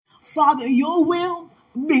Father, your will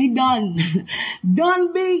be done.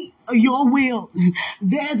 Done be your will.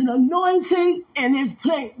 There's an anointing in his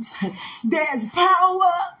place. There's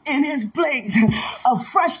power in his place. A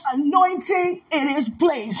fresh anointing in his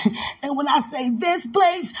place. And when I say this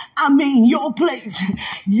place, I mean your place.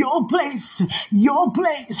 Your place. Your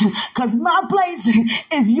place. Because my place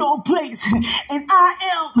is your place. And I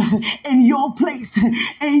am in your place.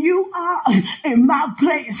 And you are in my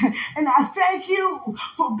place. And I thank you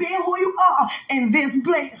for being who you are in this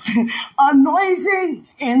place. Anointing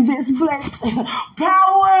in this place.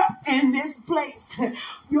 Power in this place.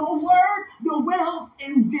 Your word, your will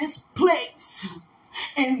in this place.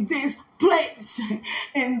 In this place.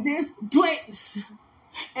 In this place.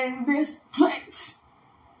 In this place.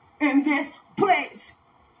 In this place.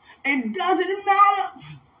 It doesn't matter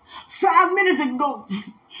 5 minutes ago.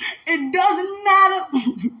 It doesn't matter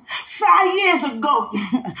 5 years ago.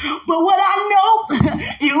 But what I know,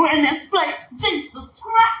 you in this place. Jesus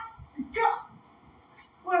Christ. God.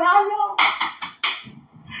 What I know,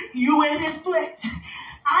 you in this place.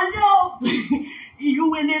 I know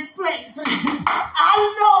you in this place.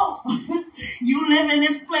 I know you live in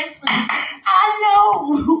this place. I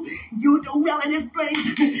know you do well in this place.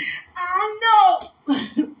 I know.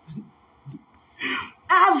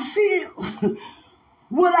 I feel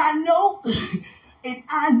what I know, and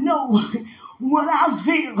I know what I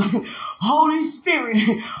feel. Holy Spirit,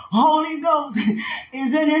 Holy Ghost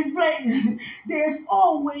is in this place. There's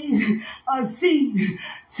always a seed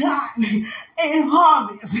time and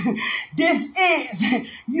harvest. This is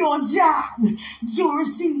your job to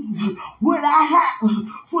receive what I have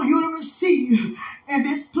for you to receive in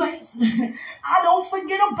this place. I don't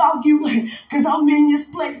forget about you because I'm in this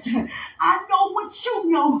place. I know what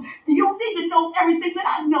you know. You don't need to know everything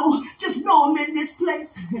that I know. Just know I'm in this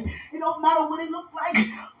place. It don't matter what it looks like.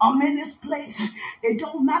 I'm in this place. It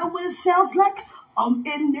don't matter what it sounds like. I'm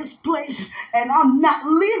in this place. And I'm not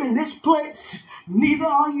leaving this place. Neither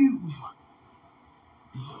are you.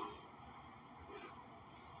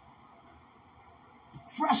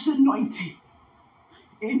 Fresh anointing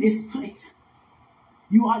in this place.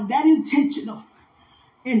 You are that intentional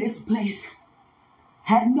in this place.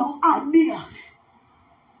 Had no idea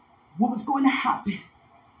what was going to happen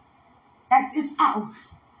at this hour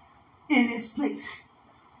in this place.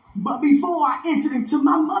 But before I entered into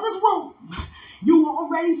my mother's womb, you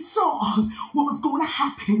already saw what was going to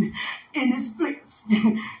happen in this place.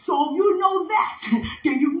 So if you know that,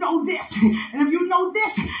 then you know this. And if you know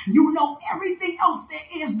this, you know everything else there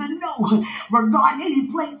is to know regarding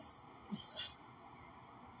any place.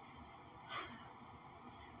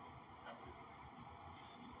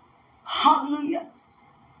 Hallelujah.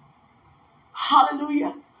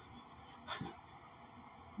 Hallelujah.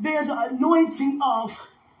 There's an anointing of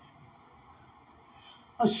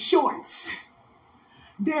assurance.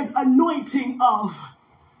 There's anointing of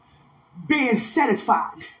being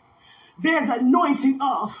satisfied. There's anointing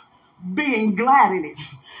of being glad in it.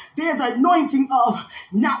 There's anointing of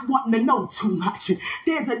not wanting to know too much.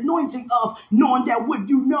 There's anointing of knowing that what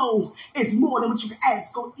you know is more than what you can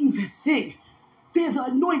ask or even think. There's an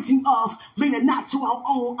anointing of leaning not to our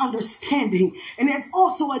own understanding. And there's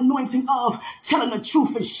also anointing of telling the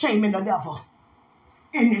truth and shaming the devil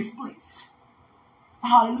in this place.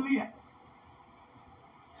 Hallelujah.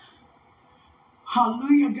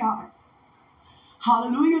 Hallelujah, God.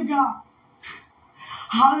 Hallelujah, God.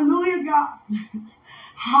 Hallelujah, God.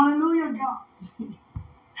 Hallelujah, God.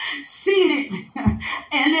 Seated in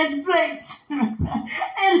this place,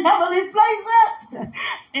 in heavenly places,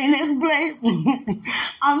 in this place.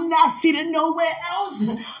 I'm not seated nowhere else.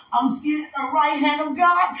 I'm seated at the right hand of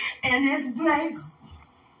God in this place.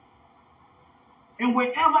 And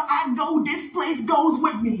wherever I go, this place goes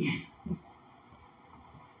with me.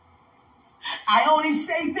 I only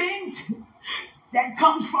say things that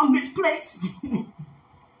comes from this place.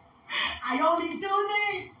 I only do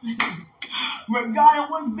this regarding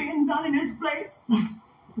what's being done in this place.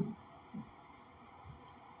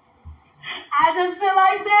 I just feel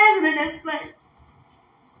like dancing in this place.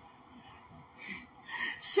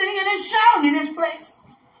 Singing and shouting in this place.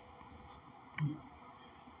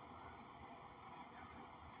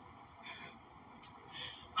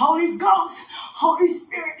 Holy Ghost, Holy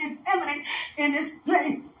Spirit is evident in this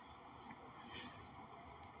place.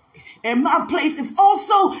 And my place is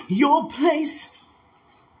also your place.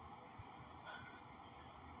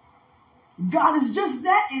 God is just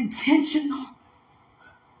that intentional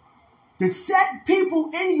to set people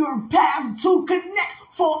in your path to connect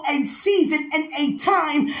for a season and a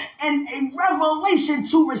time and a revelation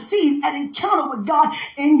to receive an encounter with God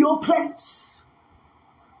in your place.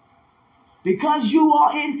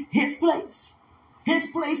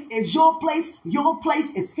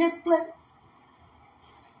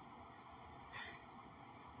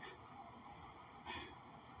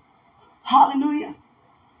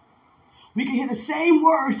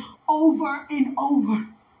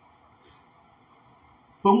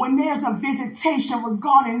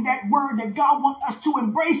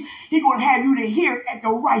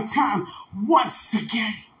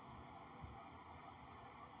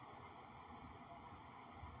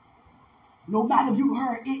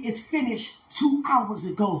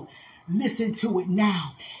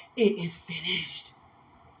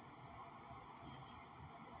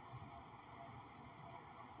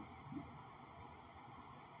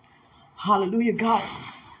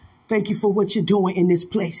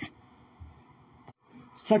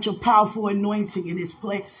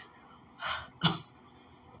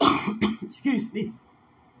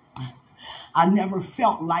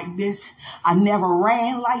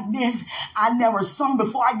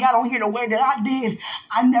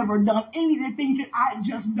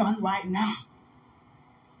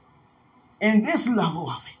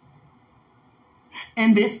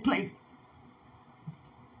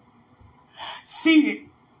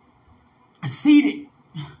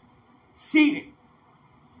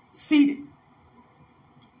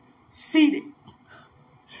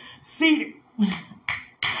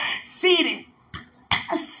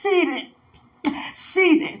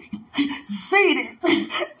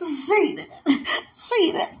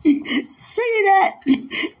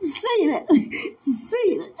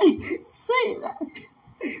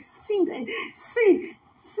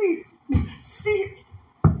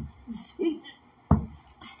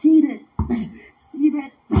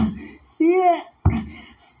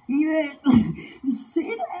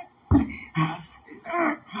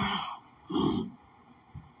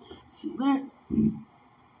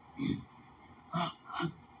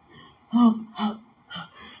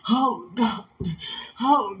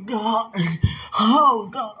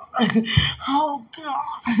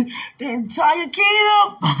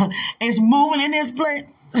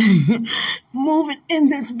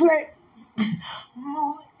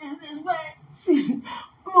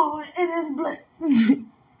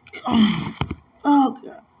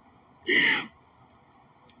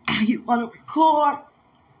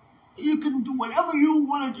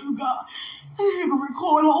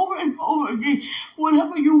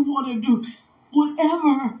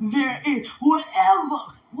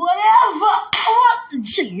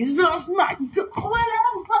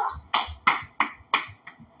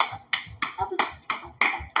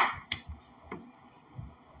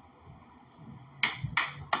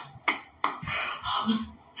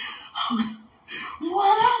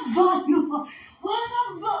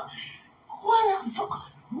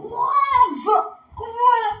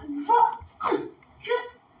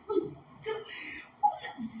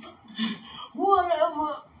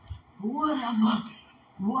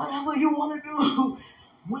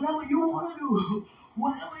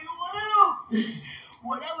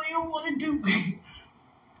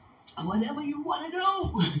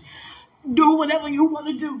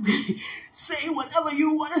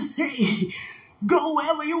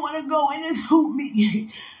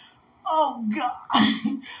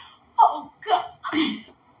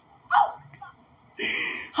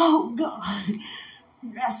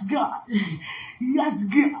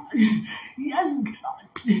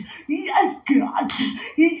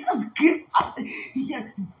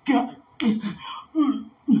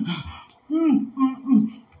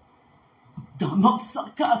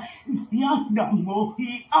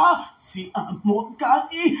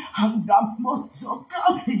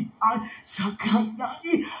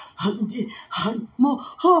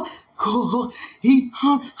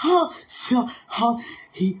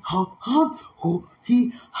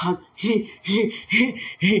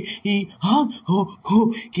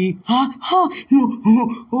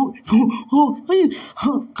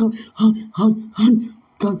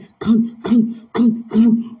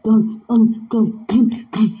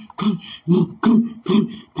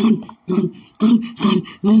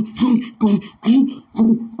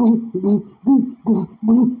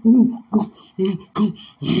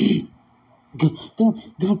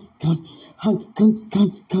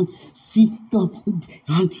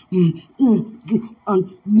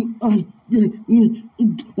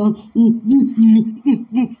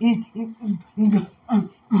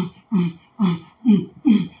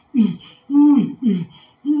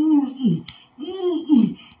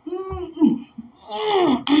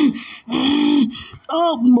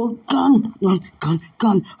 gun,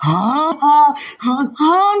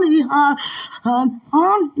 honey,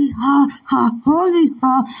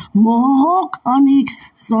 more honey,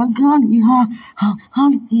 son, honey,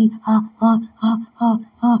 honey,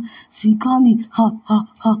 see, honey, more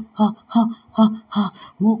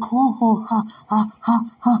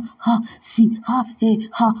see,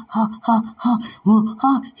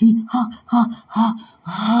 more he,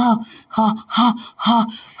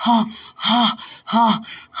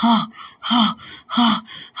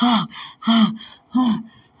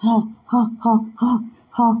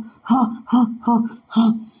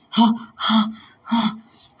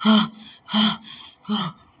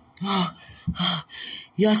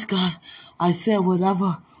 Yes, God, I said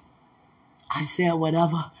whatever. I said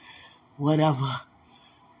whatever. Whatever.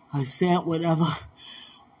 I said whatever.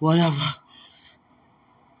 Whatever.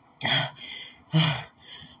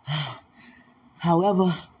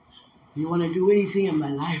 However, you want to do anything in my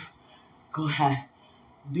life, go ahead.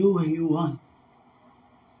 Do what you want.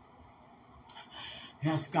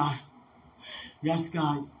 Yes, God. Yes,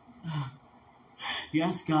 God.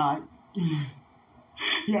 Yes, God.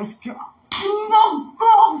 Yes, God.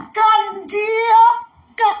 Moko gandia.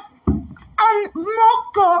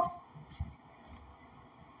 Moko.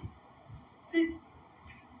 See,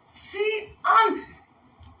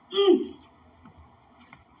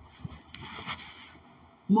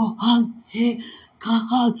 Mohan he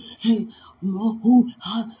kahan he mohu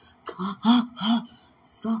ha kaha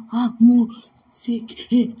sahamu sik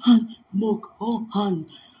he han mokohan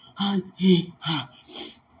han he ha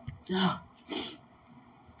yeah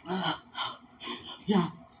yeah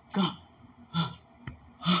God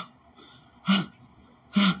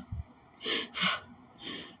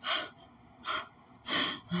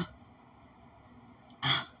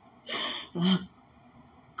God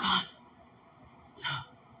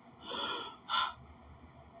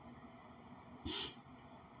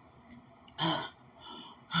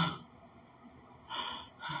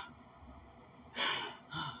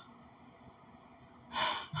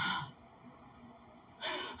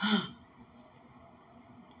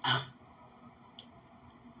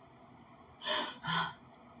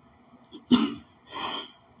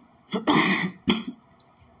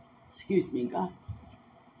excuse me God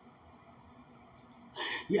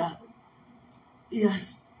yeah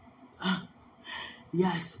yes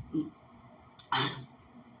yes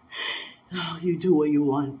oh, you do what you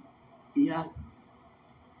want yeah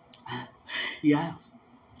yes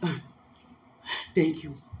thank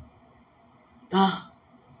you ah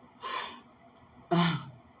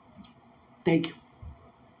thank you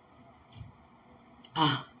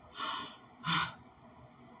ah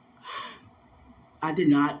I did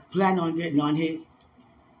not plan on getting on here,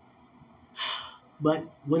 but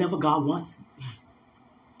whatever God wants,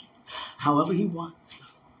 however He wants,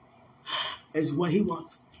 is what He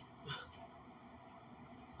wants.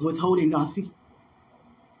 Withholding nothing,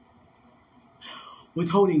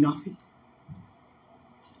 withholding nothing,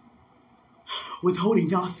 withholding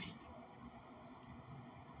nothing,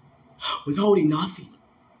 withholding nothing,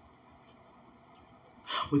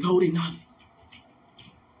 withholding nothing,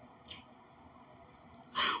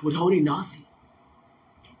 withholding nothing,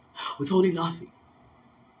 withholding nothing.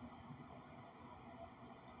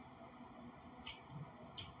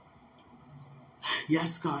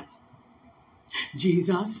 Yes, God.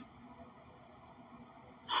 Jesus,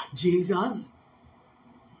 Jesus,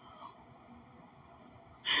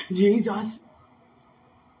 Jesus.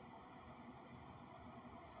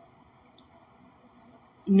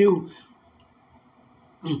 New,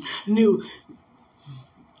 new,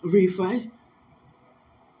 refresh,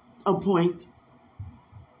 appointed,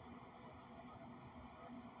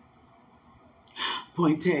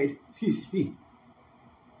 excuse me,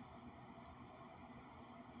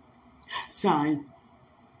 sign,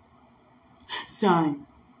 sign,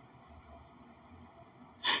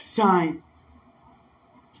 sign,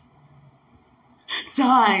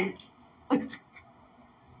 sign,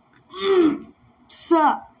 sign,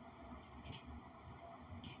 sign,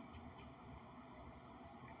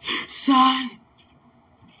 sign,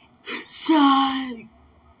 sign,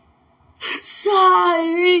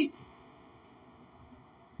 sign,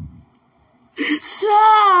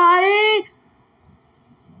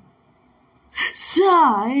 sign,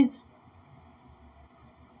 sign,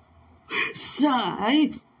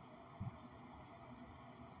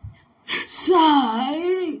 sign, sign,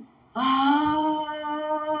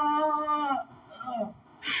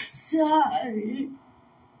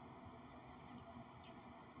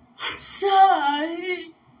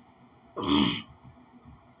 sign,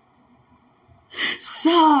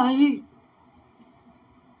 sigh,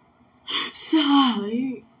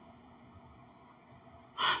 sigh,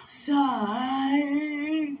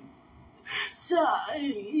 Sai,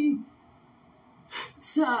 Sai,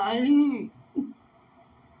 Sai,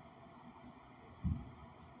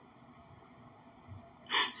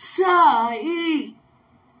 Sai,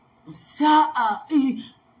 Sai,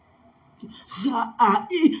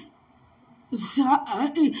 Sai,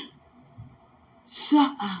 Sai,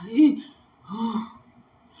 Sai, oh,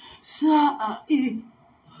 Sai,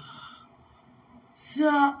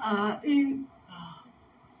 Sai,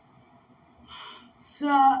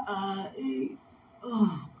 Sai,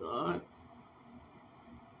 oh God,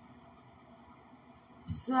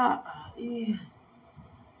 Sai,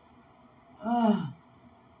 oh,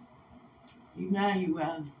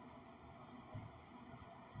 Emmanuel,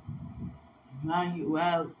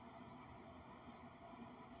 Emmanuel,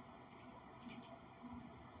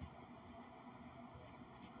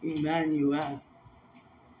 Emmanuel,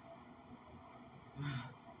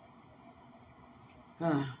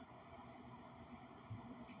 ah,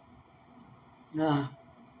 ah,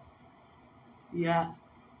 yeah,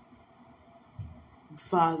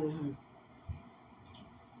 Father,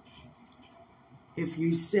 if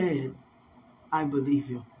you said, I believe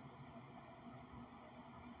you.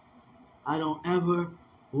 I don't ever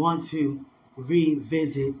want to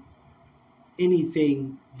revisit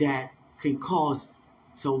anything that can cause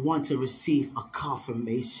to want to receive a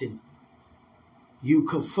confirmation. You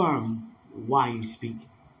confirm why you speak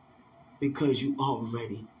because you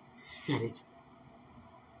already said it.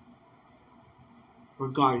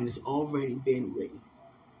 Regarding it's already been written.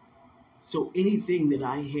 So anything that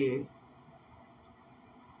I hear,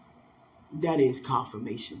 that is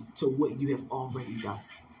confirmation to what you have already done.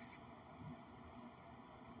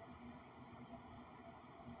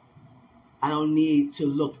 I don't need to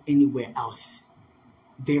look anywhere else.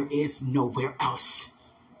 There is nowhere else.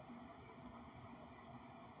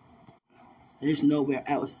 There's nowhere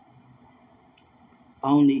else.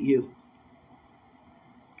 Only you.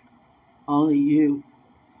 Only you.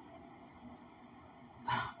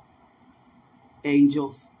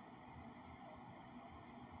 Angels.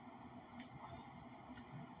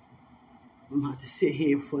 I'm about to sit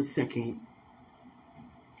here for a second.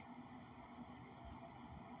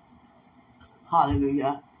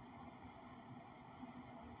 Hallelujah.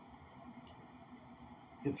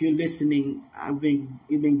 If you're listening, it'd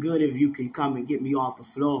been good if you could come and get me off the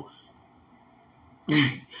floor.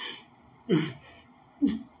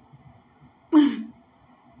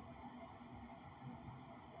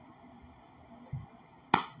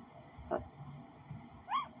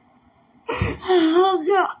 Oh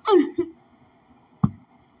God.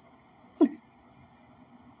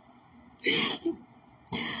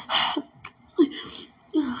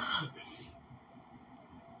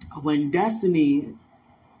 When destiny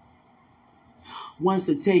wants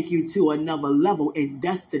to take you to another level in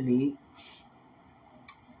destiny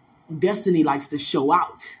likes to show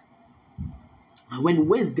out. When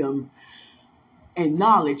wisdom and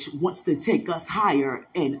knowledge wants to take us higher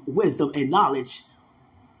in wisdom and knowledge,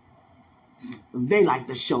 they like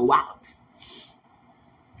to show out.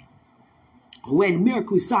 When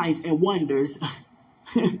miracle signs and wonders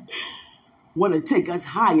want to take us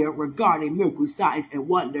higher regarding miracle signs and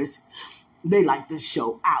wonders, they like to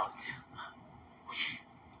show out.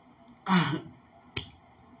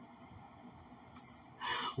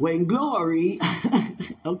 When glory,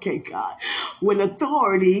 okay, God, when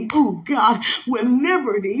authority, oh God, when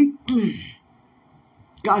liberty,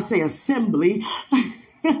 God say assembly,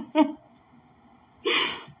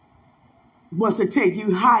 wants to take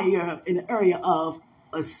you higher in the area of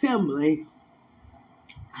assembly,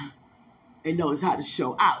 and knows how to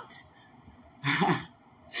show out.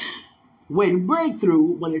 When breakthrough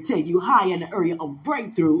want to take you higher in the area of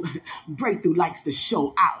breakthrough, breakthrough likes to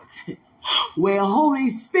show out. Where Holy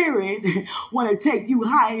Spirit want to take you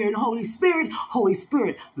higher in Holy Spirit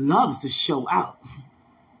loves to show out.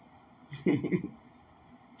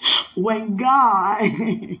 When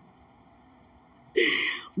God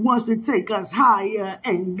wants to take us higher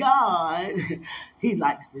in God, he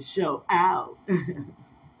likes to show out.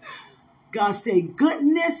 God say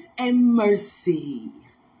goodness and mercy.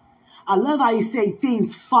 I love how you say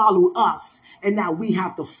things follow us, and now we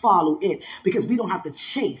have to follow it because we don't have to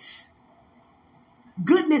chase.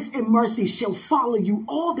 Goodness and mercy shall follow you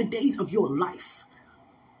all the days of your life.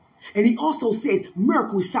 And he also said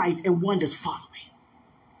miracle signs and wonders follow me.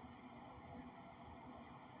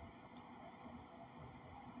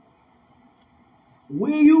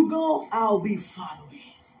 Where you go, I'll be following.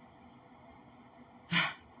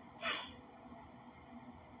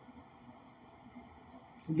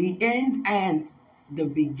 The end and the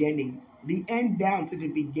beginning. The end down to the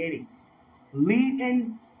beginning.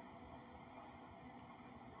 Leading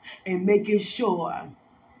and making sure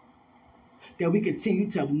that we continue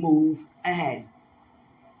to move ahead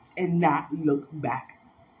and not look back.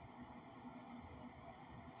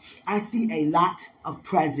 I see a lot of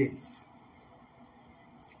presents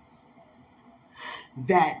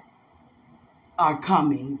that are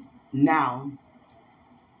coming now.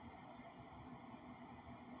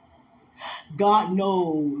 God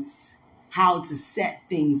knows how to set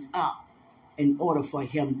things up in order for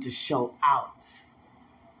him to show out.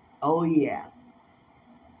 Oh yeah.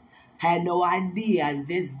 Had no idea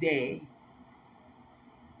this day.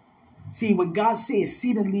 See, when God says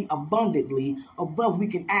exceedingly abundantly above we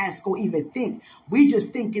can ask or even think, we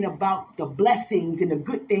just thinking about the blessings and the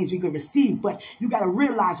good things we can receive. But you got to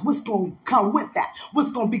realize what's going to come with that. What's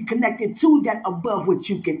going to be connected to that above what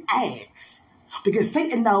you can ask. Because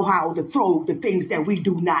Satan knows how to throw the things that we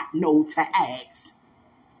do not know to ask.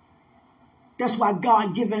 That's why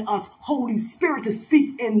God given us Holy Spirit to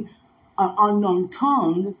speak in an unknown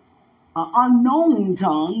tongue,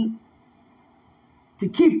 to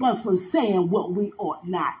keep us from saying what we ought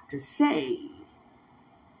not to say.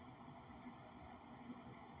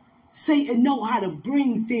 Satan know how to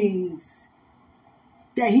bring things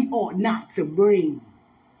that he ought not to bring.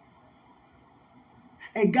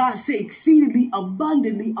 And God said exceedingly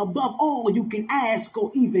abundantly above all you can ask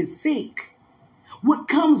or even think. What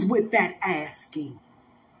comes with that asking?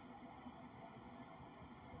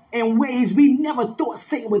 In ways we never thought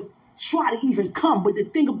Satan would try to even come. But the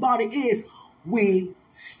thing about it is, we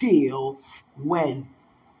still win.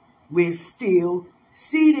 We're still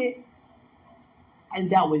seated. And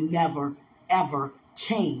that will never, ever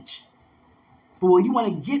change. But what you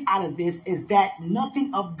want to get out of this is that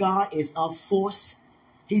nothing of God is of force.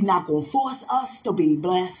 He's not going to force us to be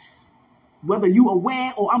blessed. Whether you're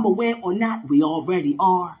aware or I'm aware or not, we already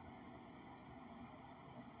are.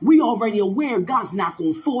 We already aware God's not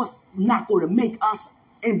going to force, not going to make us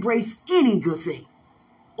embrace any good thing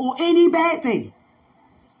or any bad thing.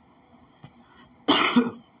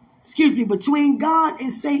 Excuse me, between God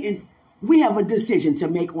and Satan, we have a decision to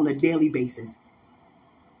make on a daily basis.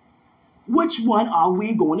 Which one are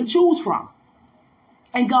we going to choose from?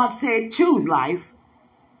 And God said, choose life.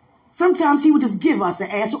 Sometimes he would just give us an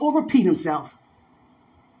answer or repeat himself.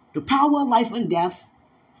 The power of life and death,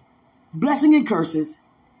 blessing and curses.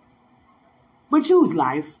 But choose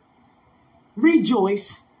life.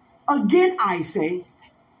 Rejoice. Again, I say,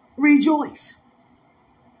 rejoice.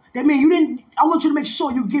 That means I want you to make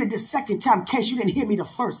sure you get it the second time in case you didn't hear me the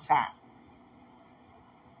first time.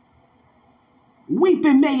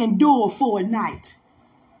 Weeping may endure for a night.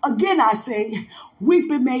 Again, I say,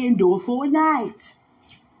 weeping may endure for a night.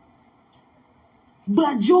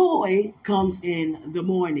 But joy comes in the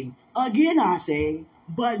morning. Again, I say,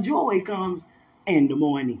 but joy comes in the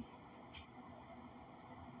morning.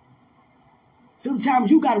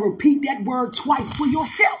 Sometimes you got to repeat that word twice for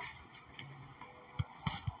yourself.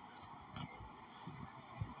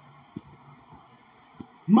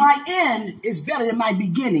 My end is better than my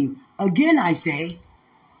beginning. Again, I say,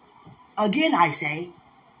 again, I say,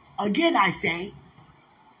 again, I say.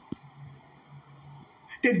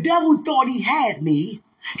 The devil thought he had me.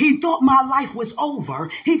 He thought my life was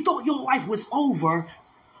over. He thought your life was over.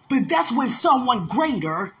 But that's when someone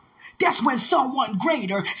greater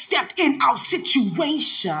stepped in our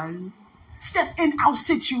situation.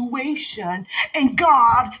 And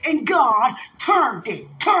God turned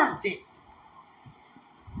it.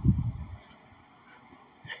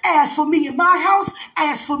 As for me and my house.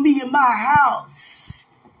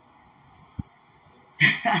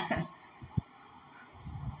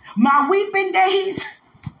 My weeping days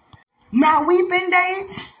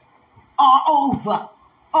are over.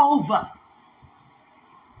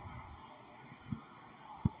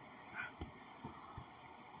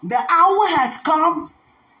 The hour has come.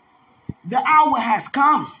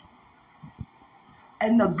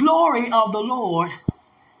 And the glory of the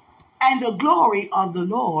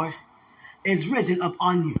Lord is risen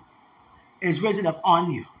upon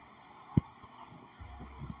you.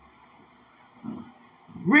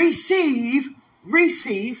 Receive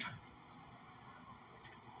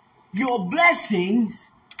your blessings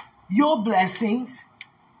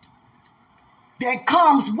that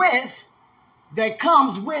comes with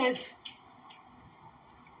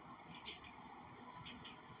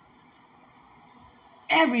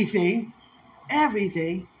everything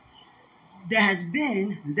that has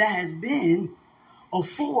been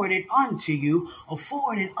afforded unto you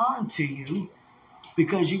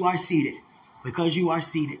because you are seated.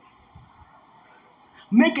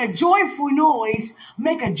 Make a joyful noise.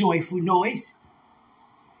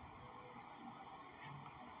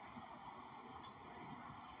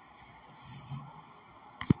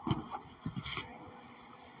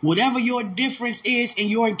 Whatever your difference is in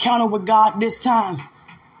your encounter with God this time,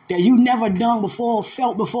 that you never done before,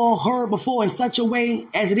 felt before, heard before in such a way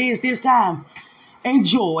as it is this time,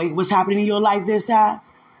 enjoy what's happening in your life this time,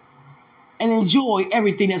 and enjoy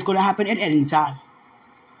everything that's going to happen at any time.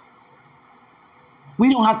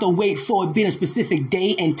 We don't have to wait for it being a specific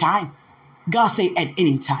day and time. God say at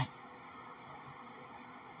any time.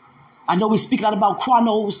 I know we speak a lot about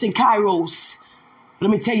chronos and kairos. But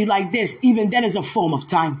let me tell you like this, even that is a form of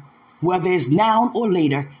time, whether it's now or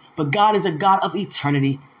later. But God is a God of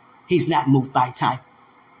eternity. He's not moved by time.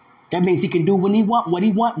 That means he can do when he want, what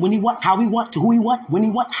he want, when he want, how he want, to who he want, when he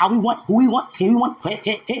want, how he want, who he want, he want,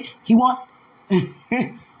 he want.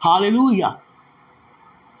 Hallelujah.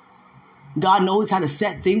 God knows how to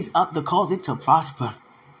set things up to cause it to prosper.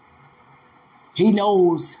 He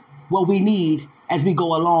knows what we need as we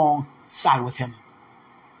go alongside with him.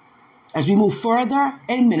 As we move further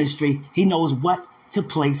in ministry, he knows what to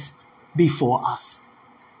place before us.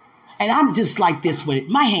 And I'm just like this with it.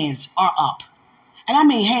 My hands are up. And I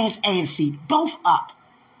mean hands and feet, both up.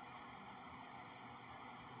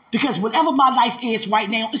 Because whatever my life is right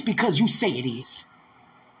now, it's because you say it is.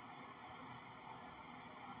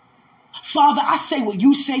 Father, I say what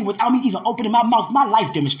you say without me even opening my mouth. My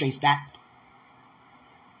life demonstrates that.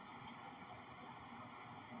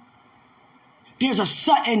 There's a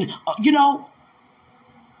certain,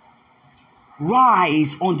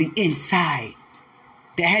 rise on the inside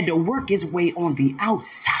that had to work its way on the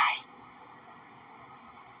outside.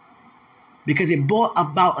 Because it brought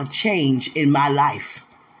about a change in my life.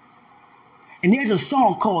 And there's a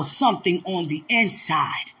song called Something on the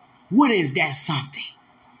Inside. What is that something?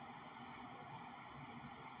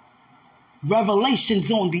 Revelations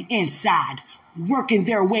on the inside, working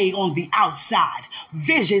their way on the outside.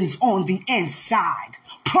 Visions on the inside.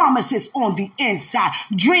 Promises on the inside.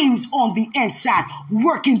 Dreams on the inside,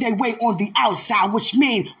 working their way on the outside, which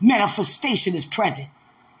means manifestation is present.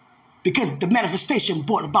 Because the manifestation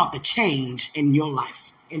brought about the change in your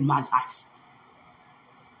life, in my life.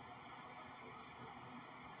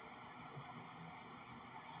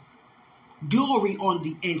 Glory on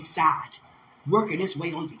the inside, working its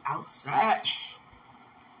way on the outside.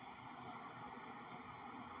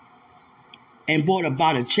 And brought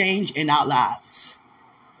about a change in our lives.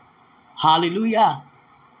 Hallelujah.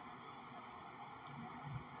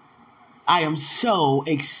 I am so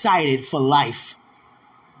excited for life.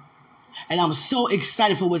 And I'm so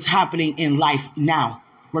excited for what's happening in life now,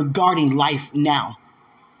 regarding life now.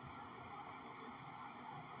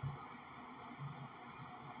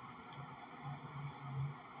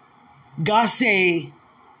 God say,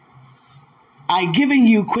 I given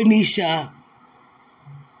you, Quenisha,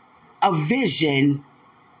 a vision,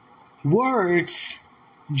 words,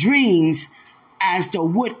 dreams as to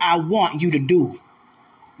what I want you to do.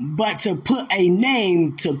 But to put a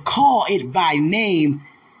name, to call it by name,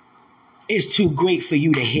 is too great for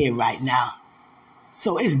you to hear right now.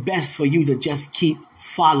 So it's best for you to just keep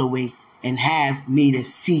following and have me to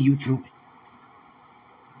see you through it.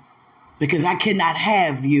 Because I cannot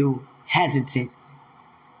have you hesitant.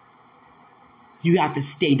 You have to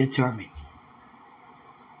stay determined.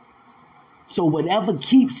 So whatever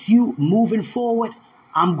keeps you moving forward,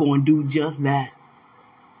 I'm going to do just that.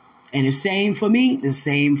 And the same for me, the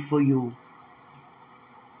same for you.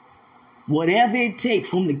 Whatever it takes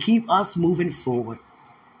for them to keep us moving forward.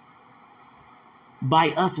 By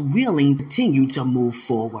us willing to continue to move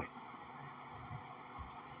forward.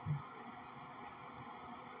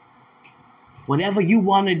 Whatever you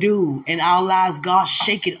want to do in our lives, God,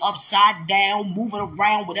 shake it upside down, move it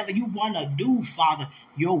around, whatever you want to do, Father,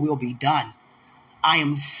 your will be done. I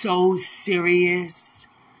am so serious.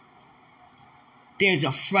 There's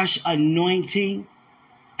a fresh anointing.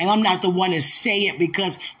 And I'm not the one to say it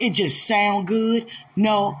because it just sounds good.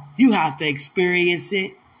 No, you have to experience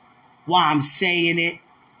it while I'm saying it.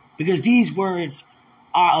 Because these words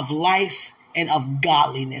are of life and of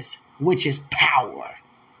godliness, which is power.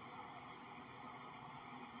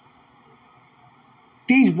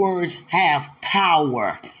 These words have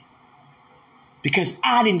power. Because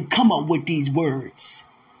I didn't come up with these words.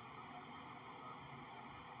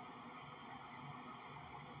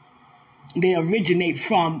 They originate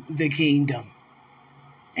from the kingdom.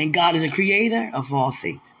 And God is a creator of all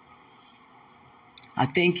things. I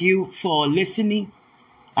thank you for listening.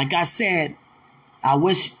 Like I said, I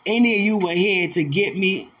wish any of you were here to get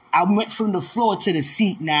me. I went from the floor to the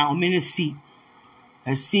seat now. I'm in a seat.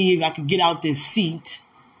 Let's see if I can get out this seat.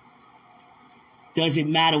 Doesn't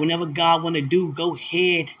matter. Whenever God want to do, go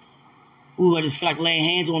ahead. Ooh, I just feel like laying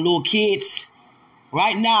hands on little kids.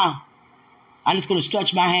 Right now, I'm just going to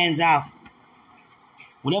stretch my hands out.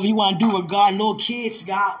 Whatever you want to do regarding little kids,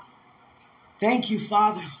 God. Thank you,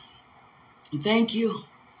 Father. Thank you.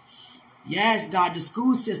 Yes, God. The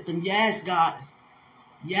school system. Yes, God.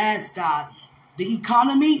 Yes, God. The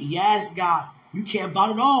economy. Yes, God. You care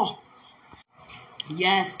about it all.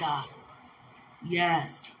 Yes, God.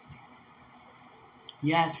 Yes.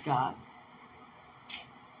 Yes, God.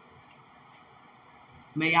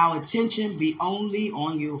 May our attention be only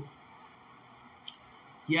on you.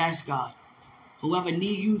 Yes, God. Whoever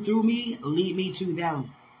need you through me, lead me to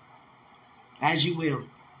them as you will.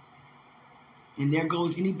 And there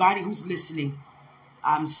goes anybody who's listening.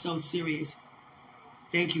 I'm so serious.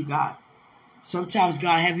 Thank you, God. Sometimes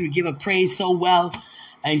God have you give a praise so well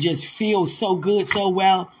and just feel so good, so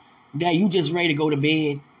well that you just ready to go to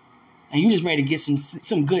bed and you just ready to get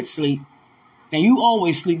some good sleep. And you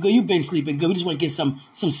always sleep good. You've been sleeping good. You just want to get some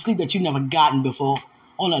sleep that you never gotten before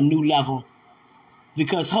on a new level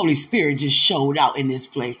because Holy Spirit just showed out in this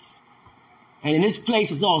place. And in this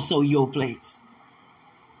place is also your place.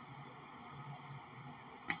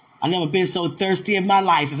 I've never been so thirsty in my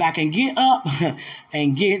life. If I can get up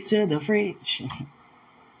and get to the fridge.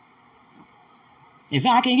 If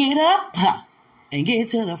I can get up and get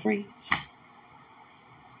to the fridge.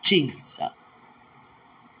 Jesus.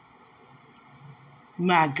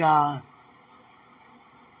 My God.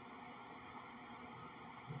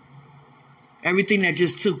 Everything that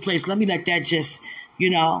just took place, let me let that just,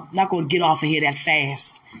 not going to get off of here that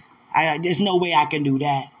fast. There's no way I can do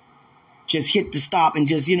that. Just hit the stop and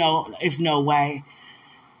just, it's no way.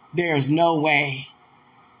 There's no way.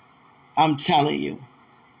 I'm telling you.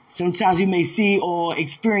 Sometimes you may see or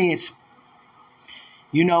experience,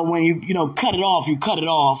 when you cut it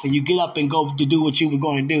off and you get up and go to do what you were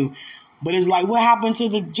going to do. But it's like, what happened to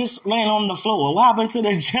the just laying on the floor? What happened to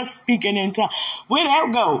the just speaking in tongues? Where'd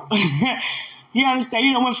that go? You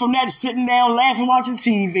understand? Went from that sitting down, laughing, watching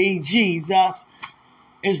TV. Jesus.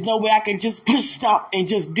 There's no way I can just push stop and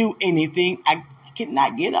just do anything. I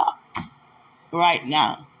cannot get up right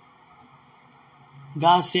now.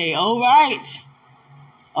 God say, all right.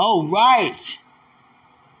 All right.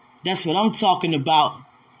 That's what I'm talking about.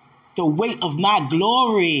 The weight of my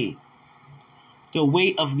glory. The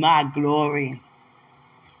weight of my glory.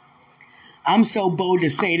 I'm so bold to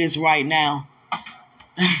say this right now.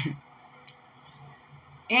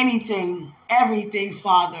 Anything, everything,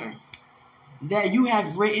 Father, that you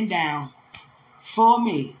have written down for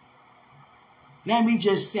me, let me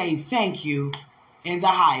just say thank you in the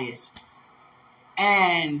highest.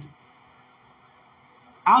 And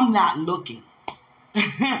I'm not looking.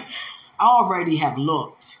 I already have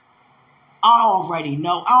looked. I already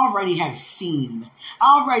know. I already have seen.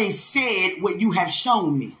 I already said what you have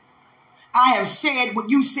shown me. I have said what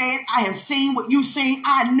you said. I have seen what you seen.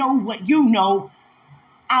 I know what you know.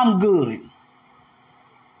 I'm good.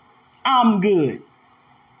 I'm good.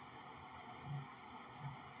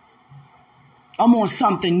 I'm on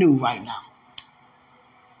something new right now.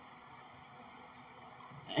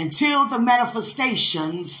 Until the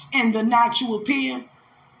manifestations in the natural appear,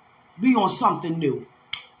 we on something new.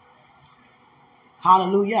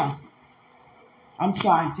 Hallelujah. I'm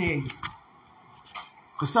trying to tell you.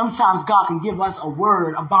 Because sometimes God can give us a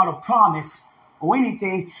word about a promise or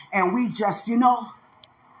anything, and we just, we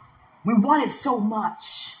want it so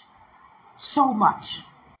much. So much.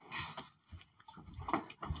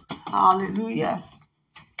 Hallelujah.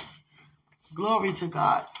 Glory to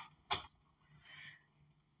God.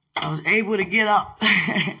 I was able to get up.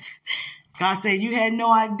 God said, you had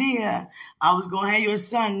no idea I was going to have your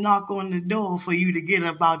son knock on the door for you to get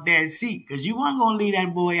up out that seat because you weren't going to leave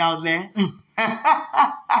that boy out there.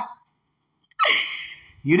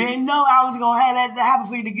 You didn't know I was going to have that to happen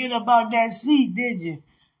for you to get up out that seat, did you?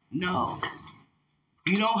 No.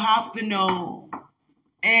 You don't have to know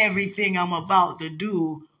everything I'm about to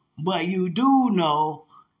do, but you do know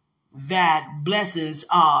that blessings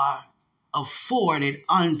are afforded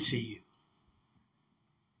unto you.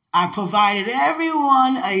 I provided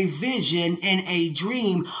everyone a vision and a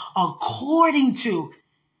dream according to.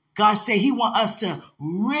 God said he wants us to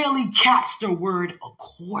really catch the word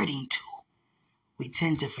according to. We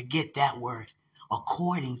tend to forget that word,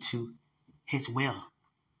 according to his will.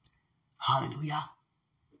 Hallelujah.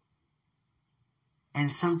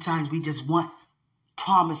 And sometimes we just want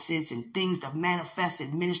promises and things to manifest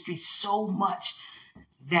in ministry so much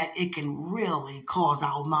that it can really cause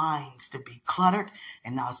our minds to be cluttered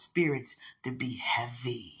and our spirits to be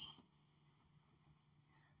heavy.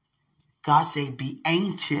 God said, be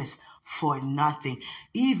anxious for nothing.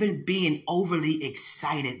 Even being overly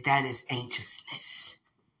excited, that is anxiousness.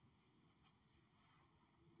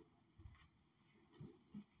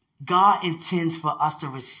 God intends for us to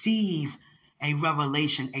receive a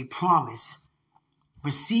revelation, a promise,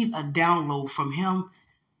 receive a download from him,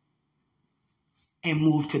 and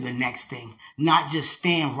move to the next thing. Not just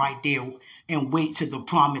stand right there and wait till the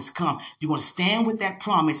promise come. You're going to stand with that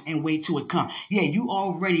promise and wait till it come. Yeah, you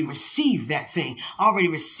already received that thing. Already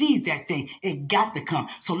received that thing. It got to come.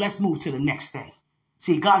 So let's move to the next thing.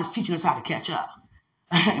 See, God is teaching us how to catch up.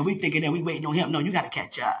 And we thinking that we waiting on him. No, you got to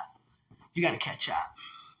catch up. You got to catch up.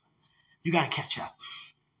 You got to catch up.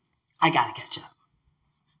 I got to catch up.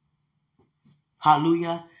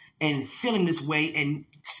 Hallelujah. And feeling this way and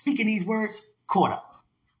speaking these words, caught up.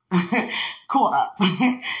 Caught up.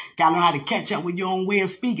 Gotta know how to catch up with your own way of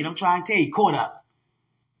speaking. I'm trying to tell you, caught up.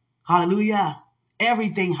 Hallelujah.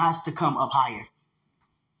 Everything has to come up higher.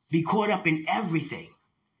 Be caught up in everything.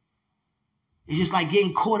 It's just like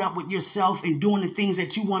getting caught up with yourself and doing the things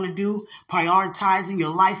that you want to do, prioritizing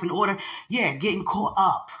your life in order. Yeah, getting caught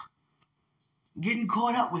up. Getting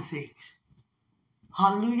caught up with things.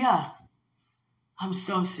 Hallelujah. I'm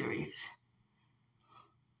so serious.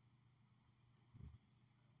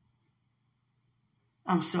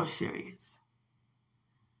 I'm so serious.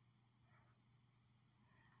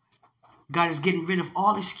 God is getting rid of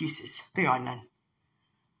all excuses. There are none.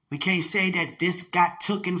 We can't say that this got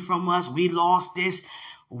taken from us. We lost this.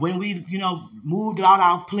 When we, moved out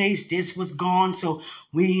our place, this was gone. So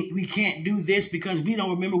we can't do this because we don't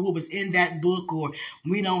remember what was in that book, or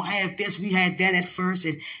we don't have this. We had that at first.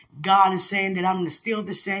 And God is saying that I'm still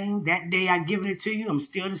the same. That day I given it to you, I'm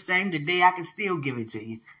still the same. The day I can still give it to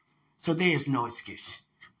you. So there is no excuse.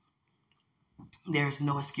 There is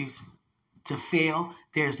no excuse to fail.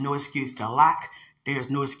 There is no excuse to lack. There is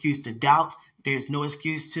no excuse to doubt. There's no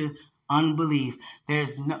excuse to unbelief.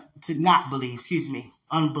 There's no to not believe,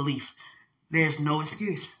 unbelief. There's no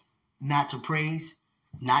excuse not to praise,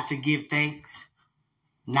 not to give thanks,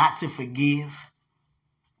 not to forgive,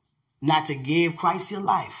 not to give Christ your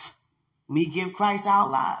life. Me give Christ our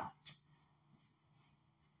life.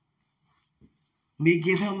 Me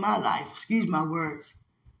give him my life. Excuse my words.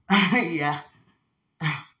 Yeah.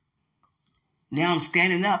 Now I'm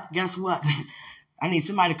standing up. Guess what? I need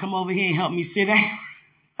somebody to come over here and help me sit down.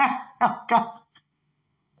 Oh, God.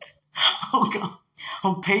 Oh, God.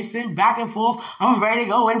 I'm pacing back and forth. I'm ready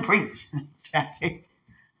to go and preach.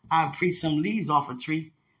 I preach some leaves off a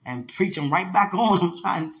tree and preach them right back on. I'm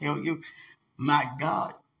trying to tell you, my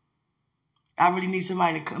God. I really need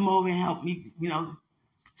somebody to come over and help me,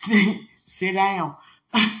 sit down.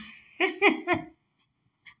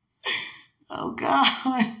 Oh,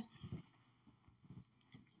 God.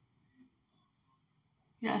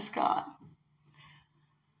 Yes, God.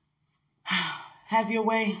 Have your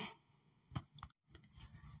way.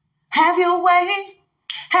 Have your way.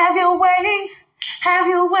 Have your way. Have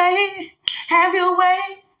your way. Have your way.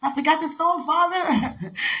 I forgot the song, Father.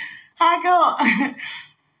 I go.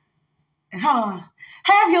 Hold on.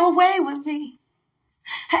 Have your way with me.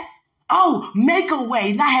 Make a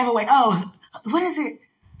way, not have a way. Oh, what is it?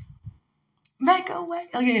 Make a way.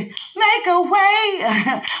 Oh, yeah. Make a way.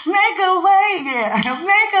 Make a way. Yeah.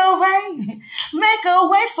 Make a way. Make a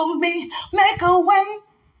way for me. Make a way.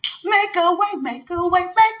 Make a way. Make a way.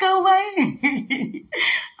 Make a way.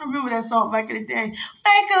 I remember that song back in the day.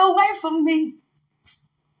 Make a way for me.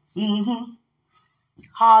 Mm-hmm.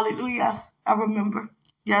 Hallelujah. I remember.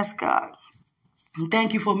 Yes, God. And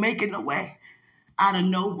thank you for making a way out of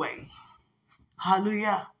no way.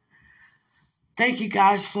 Hallelujah. Thank you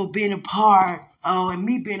guys for being a part, and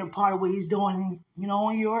me being a part of what he's doing,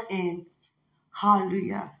 on your end.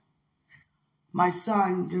 Hallelujah. My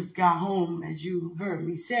son just got home, as you heard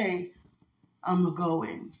me say. I'm going to go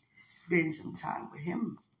and spend some time with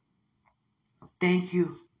him. Thank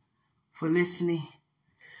you for listening.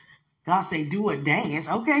 God say, do a dance.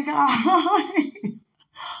 Okay, God.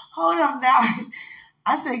 Hold up now.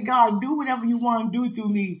 I said, God, do whatever you want to do through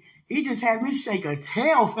me. He just had me shake a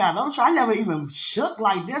tail feather. I never even shook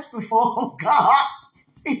like this before. Oh, God.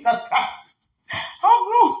 Jesus Christ.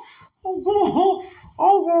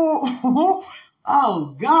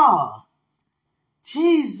 Oh, God.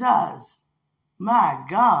 Jesus. My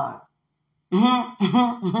God.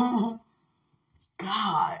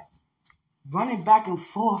 God. Running back and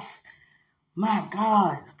forth. My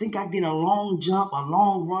God. I think I did a long jump, a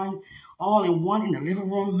long run, all in one in the living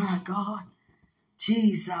room. My God.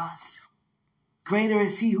 Jesus. Greater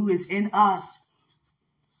is he who is in us.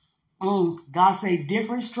 God say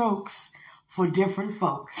different strokes for different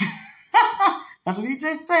folks. That's what he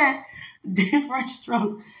just said. Different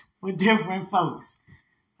strokes for different folks.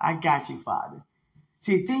 I got you, Father.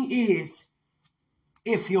 See, the thing is,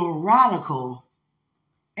 if you're radical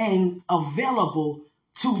and available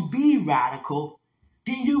to be radical,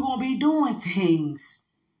 then you're going to be doing things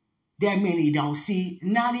that many don't see,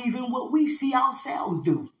 not even what we see ourselves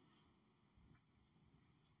do.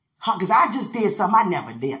 Because I just did something I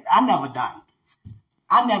never did. I never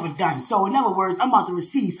done. So in other words, I'm about to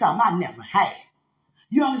receive something I never had.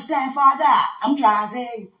 You understand, Father? I'm trying to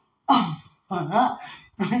tell you.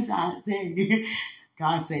 I'm trying to tell you.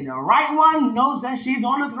 God said the right one knows that she's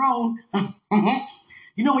on the throne.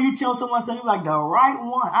 You know when you tell someone something like the right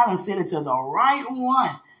one, I done said it to the right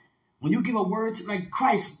one. When you give a word to like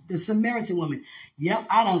Christ, the Samaritan woman, yep,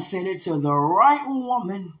 I done said it to the right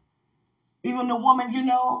woman. Even the woman,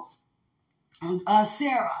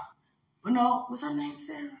 Sarah. No, what's her name,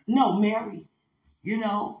 Sarah? No, Mary.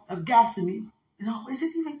 Of Gethsemane. Is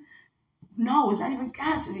it even? No, it's not even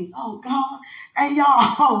Gethsemane. Oh, God. Hey, y'all.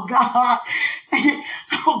 Oh, God.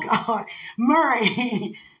 Oh, God.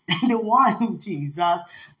 Mary. The one, Jesus.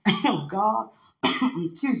 Oh, God.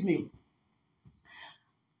 Excuse me.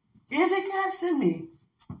 Is it Gethsemane?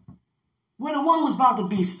 When the one was about to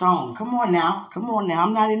be stoned. Come on now.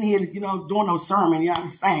 I'm not in here, doing no sermon. You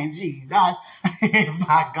understand? Jesus.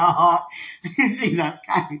 My God. Jesus.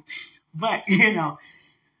 But,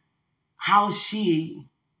 how she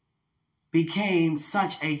became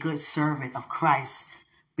such a good servant of Christ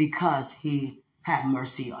because he had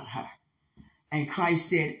mercy on her. And Christ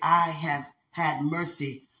said, I have had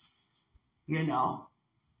mercy,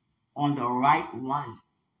 on the right one.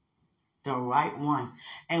 The right one.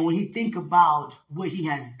 And when he think about what he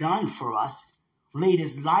has done for us, laid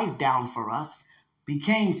his life down for us,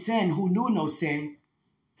 became sin who knew no sin,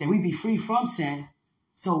 that we be free from sin,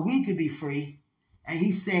 so we could be free. And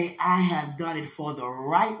he said, I have done it for the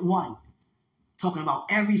right one. Talking about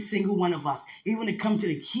every single one of us. Even when it comes to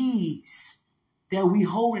the keys that we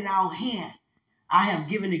hold in our hand, I have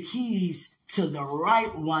given the keys to the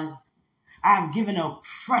right one. I have given a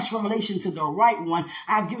fresh revelation to the right one.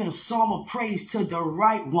 I have given a psalm of praise to the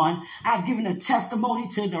right one. I have given a testimony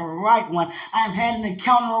to the right one. I have had an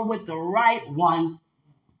encounter with the right one.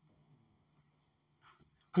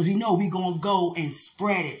 Because we're going to go and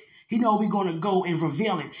spread it. We're going to go and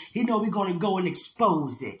reveal it. We're going to go and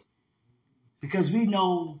expose it. Because we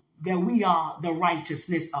know that we are the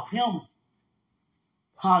righteousness of him.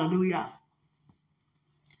 Hallelujah.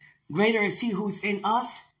 Greater is he who's in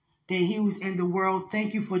us than he who's in the world.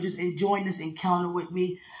 Thank you for just enjoying this encounter with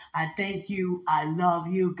me. I thank you. I love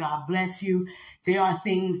you. God bless you. There are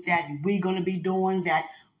things that we're going to be doing that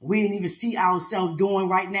we didn't even see ourselves doing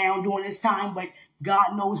right now during this time, but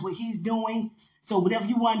God knows what he's doing. So whatever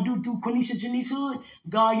you want to do through Quenisha Janice Hood,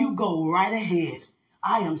 God, you go right ahead.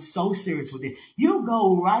 I am so serious with it. You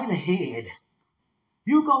go right ahead.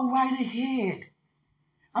 You go right ahead.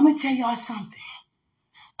 I'm going to tell y'all something.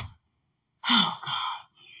 Oh, God.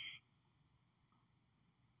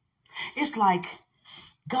 It's like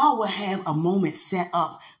God will have a moment set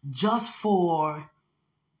up just for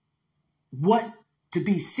what to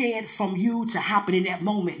be said from you to happen in that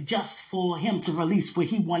moment, just for him to release what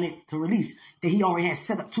he wanted to release, that he already had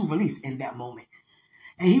set up to release in that moment.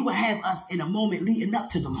 And he will have us in a moment leading up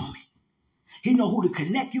to the moment. He know who to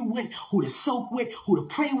connect you with, who to soak with, who to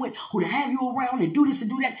pray with, who to have you around and do this and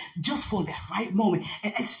do that just for that right moment.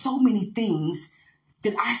 And it's so many things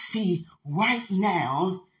that I see right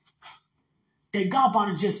now that God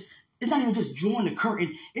about to it's not even just drawing the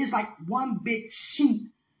curtain. It's like one big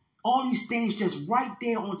sheet. All these things just right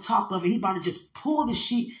there on top of it. He about to just pull the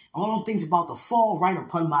sheet. All those things about to fall right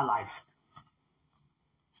upon my life.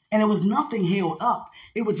 And it was nothing held up.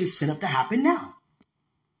 It was just set up to happen now.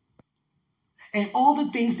 And all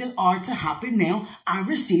the things that are to happen now, I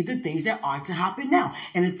receive the things that are to happen now.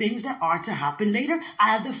 And the things that are to happen later, I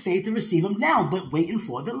have the faith to receive them now, but waiting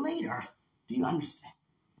for the later. Do you understand?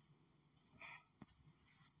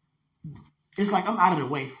 It's like I'm out of the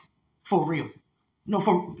way. For real. No,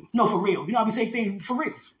 for real. You know how we say things for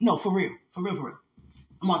real? No, for real. For real, for real.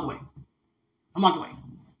 I'm out the way. I'm out the way.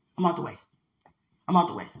 I'm out the way. I'm out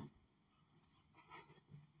the way.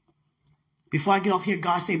 Before I get off here,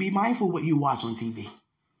 God said, be mindful what you watch on TV.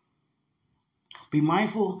 Be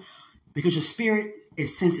mindful because your spirit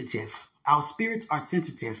is sensitive. Our spirits are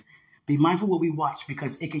sensitive. Be mindful what we watch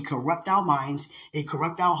because it can corrupt our minds, it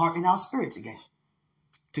corrupt our heart and our spirits again.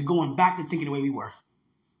 To going back to thinking the way we were.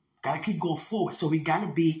 Got to keep going forward. So we got to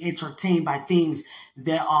be entertained by things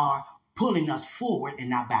that are pulling us forward and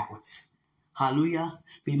not backwards. Hallelujah.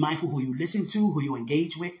 Be mindful who you listen to, who you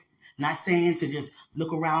engage with. Not saying to just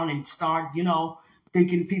look around and start,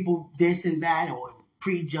 thinking people this and that or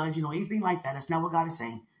prejudge, anything like that. That's not what God is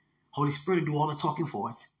saying. Holy Spirit will do all the talking for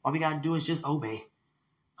us. All we got to do is just obey.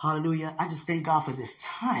 Hallelujah. I just thank God for this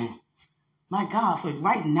time. My God, for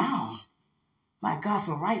right now. My God,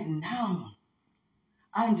 for right now.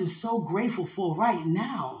 I'm just so grateful for right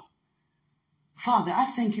now. Father, I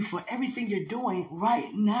thank you for everything you're doing right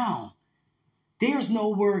now. There's no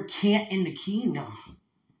word can't in the kingdom.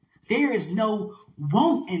 There is no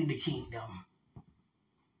won't in the kingdom.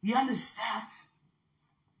 You understand?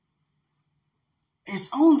 It's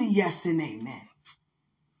only yes and amen.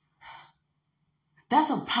 That's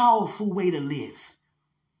a powerful way to live,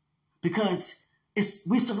 because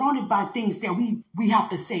we're surrounded by things that we have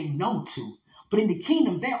to say no to. But in the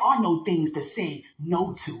kingdom, there are no things to say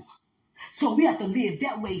no to. So we have to live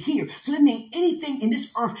that way here. So that means anything in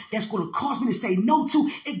this earth that's going to cause me to say no to,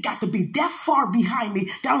 it got to be that far behind me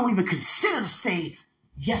that I don't even consider to say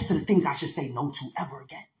yes to the things I should say no to ever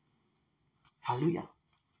again. Hallelujah.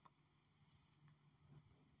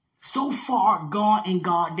 So far gone in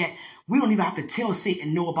God that we don't even have to tell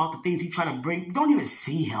Satan no about the things he's trying to bring. We don't even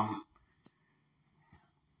see him.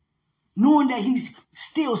 Knowing that he's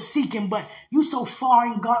still seeking, but you so far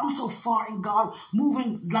in God, I'm so far in God,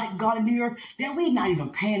 moving like God in the earth, that we're not even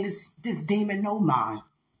paying this demon no mind.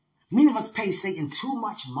 Many of us pay Satan too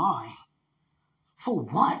much mind. For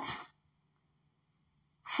what?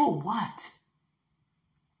 For what?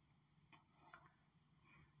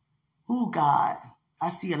 Oh, God.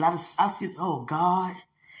 Oh, God.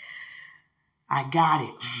 I got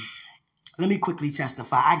it. Let me quickly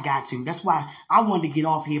testify. I got to. That's why I wanted to get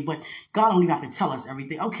off here, but God don't even have to tell us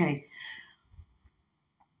everything. Okay.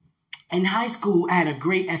 In high school, I had a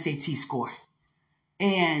great SAT score.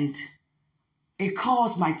 And it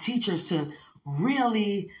caused my teachers to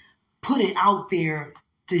really put it out there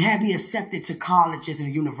to have me accepted to colleges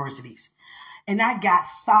and universities. And I got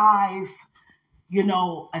 5,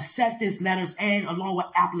 acceptance letters and along with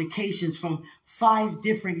applications from 5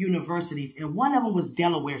 different universities. And one of them was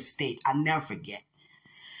Delaware State. I'll never forget.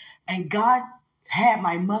 And God had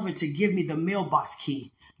my mother to give me the mailbox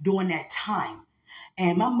key during that time.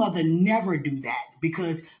 And my mother never do that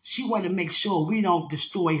because she wanted to make sure we don't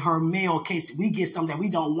destroy her mail in case we get something that we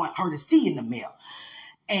don't want her to see in the mail.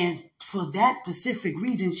 And for that specific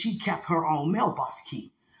reason, she kept her own mailbox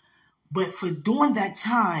key. But for during that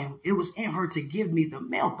time, it was in her to give me the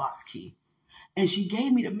mailbox key. And she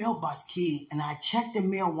gave me the mailbox key, and I checked the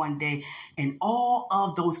mail one day, and all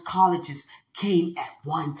of those colleges came at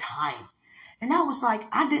one time. And I was like,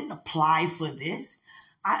 I didn't apply for this.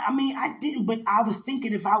 I didn't, but I was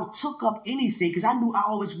thinking if I took up anything, because I knew I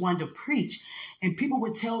always wanted to preach, and people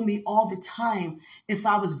would tell me all the time if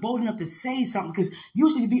I was bold enough to say something, because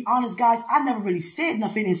usually, to be honest, guys, I never really said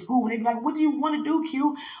nothing in school. When they'd be like, what do you want to do,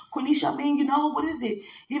 Q? Quenisha, what is it?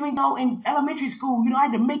 Even though in elementary school, I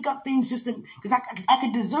had to make up things just because I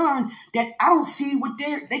could discern that I don't see what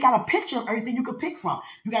they got a picture of everything you could pick from.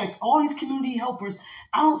 You got all these community helpers.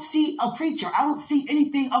 I don't see a preacher. I don't see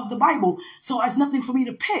anything of the Bible. So it's nothing for me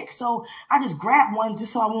to pick. So I just grab one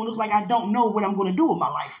just so I won't look like I don't know what I'm going to do with my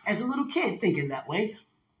life as a little kid thinking that way.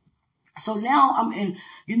 So now I'm in,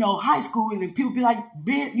 high school, and people be like,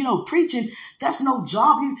 preaching, that's no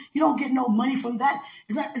job. You don't get no money from that.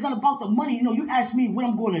 It's not about the money. You asked me what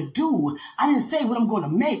I'm going to do. I didn't say what I'm going to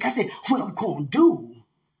make. I said what I'm going to do.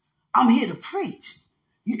 I'm here to preach.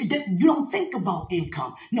 You don't think about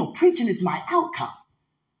income. No, preaching is my outcome.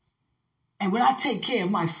 And when I take care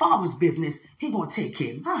of my Father's business, He's going to take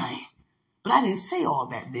care of mine. But I didn't say all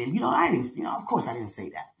that then. Of course I didn't say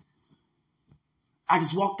that. I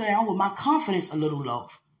just walked down with my confidence a little low.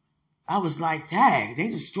 I was like, dang, they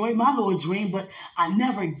destroyed my little dream, but I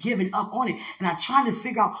never given up on it. And I tried to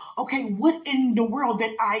figure out, okay, what in the world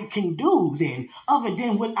that I can do then, other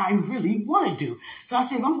than what I really want to do. So I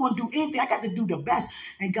said, if I'm going to do anything, I got to do the best.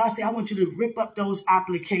 And God said, I want you to rip up those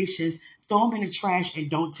applications, throw them in the trash, and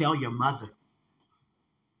don't tell your mother.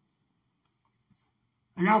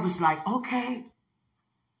 And I was like, okay.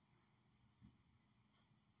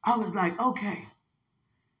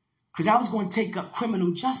 Because I was going to take up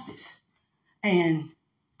criminal justice. And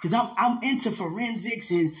because I'm into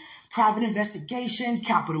forensics and private investigation,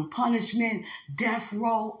 capital punishment, death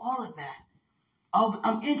row, all of that.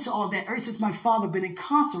 I'm into all that. Ever since my father been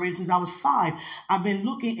incarcerated since I was 5, I've been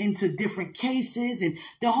looking into different cases and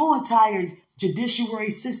the whole entire judiciary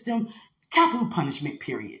system, capital punishment,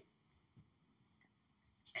 period.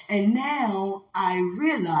 And now I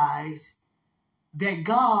realize that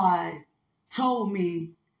God told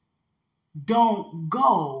me, don't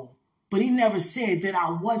go, but He never said that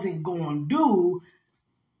I wasn't going to do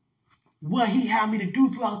what He had me to do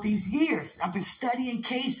throughout these years. I've been studying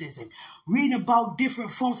cases and reading about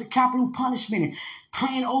different forms of capital punishment and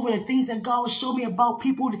praying over the things that God would show me about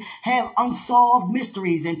people that have unsolved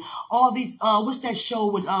mysteries and all these, what's that show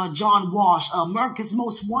with John Walsh, America's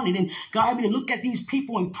Most Wanted. And God had me to look at these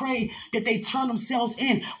people and pray that they turn themselves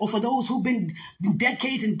in, or for those who've been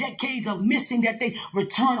decades and decades of missing, that they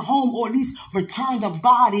return home, or at least return the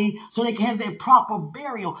body so they can have their proper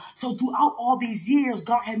burial. So throughout all these years,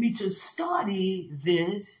 God had me to study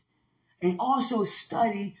this and also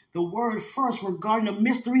study the word first regarding the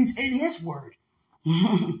mysteries in his word.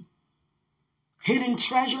 Hidden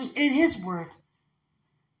treasures in his word.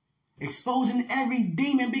 Exposing every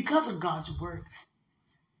demon because of God's word.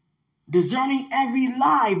 Discerning every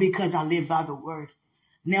lie because I live by the word.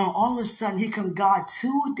 Now all of a sudden here come God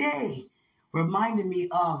today reminding me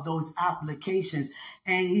of those applications.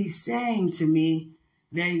 And he's saying to me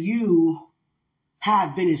that you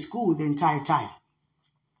have been in school the entire time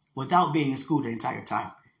without being in school the entire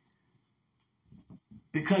time.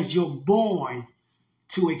 Because you're born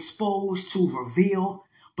to expose, to reveal.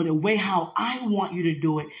 But the way how I want you to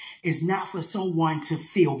do it is not for someone to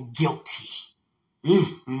feel guilty.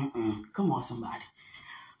 Come on, somebody.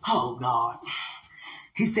 Oh, God.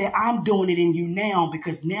 He said, I'm doing it in you now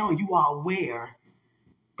because now you are aware,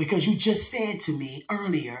 because you just said to me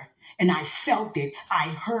earlier, and I felt it, I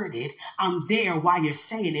heard it, I'm there while you're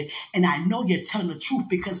saying it, and I know you're telling the truth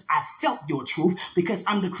because I felt your truth, because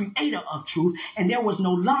I'm the creator of truth, and there was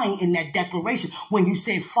no lying in that declaration when you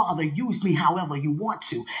said, Father, use me however you want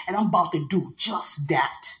to, and I'm about to do just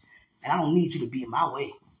that, and I don't need you to be in my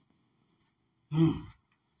way.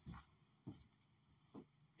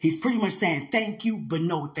 He's pretty much saying, thank you, but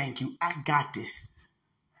no thank you. I got this.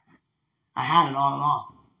 I had it all along.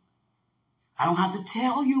 I don't have to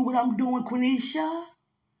tell you what I'm doing, Quenisha.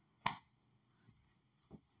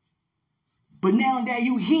 But now that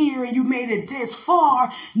you here and you made it this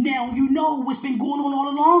far, now you know what's been going on all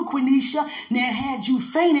along, Quenisha. Now, had you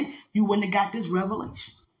fainted, you wouldn't have got this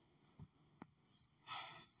revelation.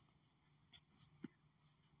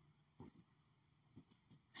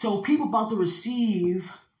 So people about to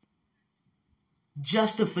receive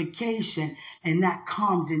justification and not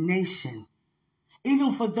condemnation.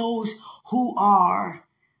 Even for those who are,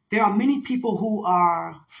 there are many people who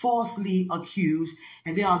are falsely accused,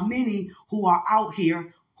 and there are many who are out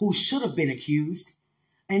here who should have been accused,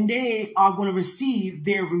 and they are going to receive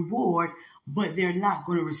their reward, but they're not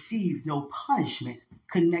going to receive no punishment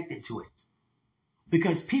connected to it.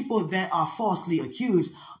 Because people that are falsely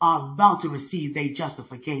accused are about to receive their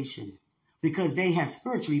justification because they have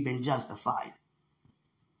spiritually been justified.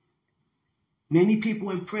 Many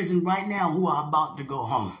people in prison right now who are about to go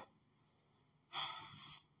home.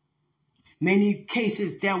 Many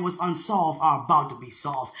cases that was unsolved are about to be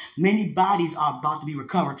solved. Many bodies are about to be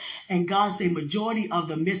recovered. And God said majority of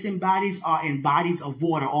the missing bodies are in bodies of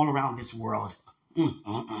water all around this world.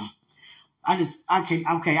 I was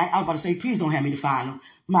about to say, please don't have me to find them.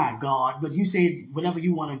 My God. But you said whatever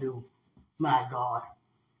you want to do. My God.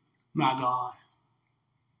 My God.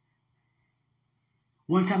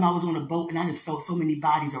 One time I was on a boat and I just felt so many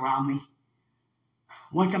bodies around me.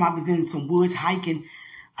 One time I was in some woods hiking.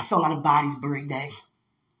 I felt a lot of bodies buried there.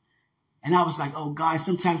 And I was like, oh God,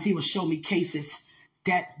 sometimes he will show me cases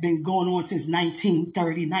that been going on since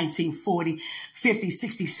 1930, 1940, 50,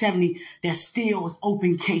 60, 70. They're still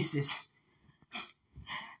open cases.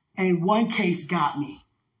 And one case got me.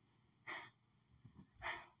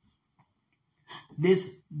 This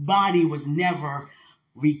body was never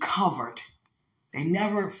recovered. They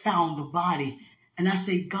never found the body. And I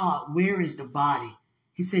say, God, where is the body?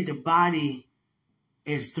 He said the body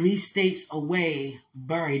is 3 states away,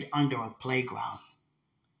 buried under a playground.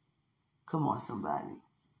 Come on, somebody.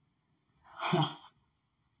 And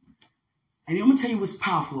I'm going to tell you what's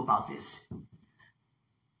powerful about this.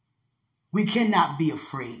 We cannot be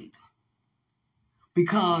afraid.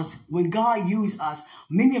 Because when God used us,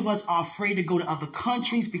 many of us are afraid to go to other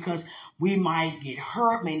countries because we might get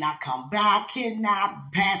hurt, may not come back,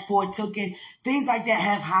 kidnapped, passport taken. Things like that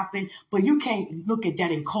have happened. But you can't look at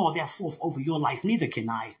that and call that forth over your life. Neither can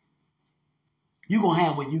I. You're going to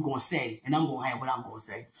have what you're going to say, and I'm going to have what I'm going to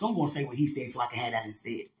say. So I'm going to say what he said so I can have that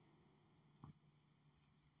instead.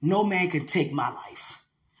 No man can take my life.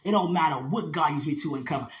 It don't matter what God used me to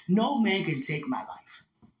uncover. No man can take my life.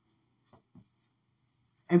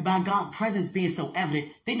 And by God's presence being so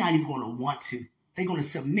evident, they're not even going to want to. They're going to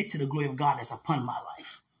submit to the glory of God that's upon my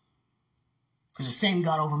life. Because the same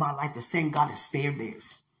God over my life, the same God that spared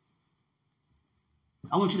theirs.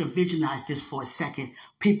 I want you to visualize this for a second.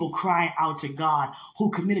 People crying out to God who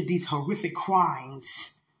committed these horrific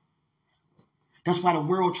crimes. That's why the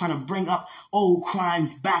world trying to bring up old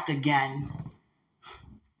crimes back again.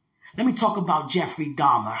 Let me talk about Jeffrey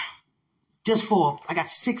Dahmer. I got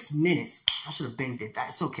 6 minutes. I should have been did that.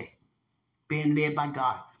 It's okay. Being led by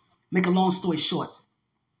God. Make a long story short.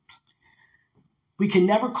 We can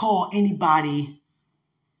never call anybody,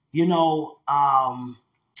 a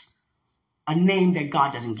name that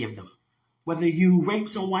God doesn't give them. Whether you rape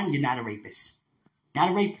someone, you're not a rapist. Not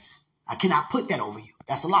a rapist. I cannot put that over you.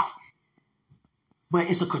 That's a lie. But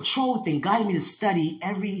it's a control thing. God had me to study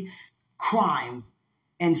every crime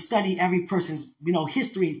and study every person's,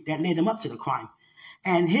 history that led them up to the crime.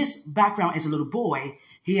 And his background as a little boy,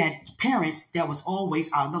 he had parents that was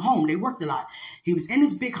always out of the home. They worked a lot. He was in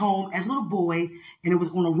his big home as a little boy, and it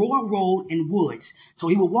was on a rural road in woods. So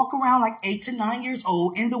he would walk around like 8 to 9 years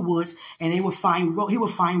old in the woods, and he would find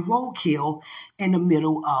roadkill in the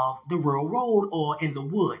middle of the rural road or in the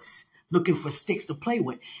woods, looking for sticks to play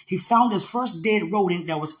with. He found his first dead rodent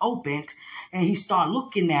that was opened, and he started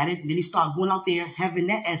looking at it, and then he started going out there having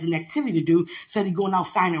that as an activity to do. Instead of going out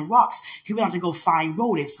finding rocks, he went out to go find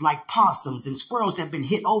rodents like possums and squirrels that had been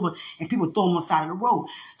hit over, and people throw them on the side of the road.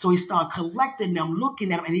 So he started collecting them,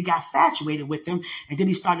 looking at them, and he got infatuated with them. And then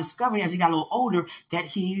he started discovering as he got a little older that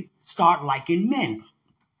he started liking men.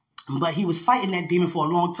 But he was fighting that demon for a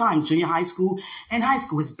long time, junior high school and high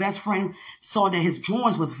school. His best friend saw that his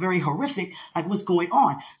drawings was very horrific, like what's going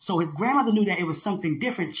on. So his grandmother knew that it was something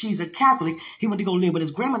different. She's a Catholic. He went to go live with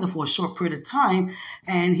his grandmother for a short period of time,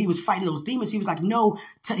 and he was fighting those demons. He was like, no,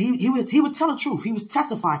 he would tell the truth. He was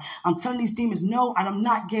testifying. I'm telling these demons, no, I'm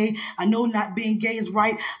not gay. I know not being gay is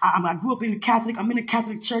right. I grew up in the Catholic. I'm in a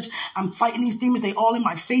Catholic church. I'm fighting these demons. They all in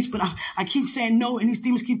my face, but I keep saying no, and these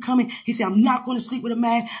demons keep coming. He said, I'm not going to sleep with a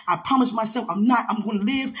man. I promised myself I'm going to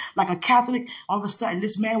live like a Catholic. All of a sudden,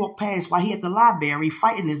 this man walked past while he at the library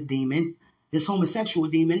fighting this demon, this homosexual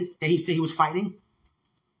demon that he said he was fighting.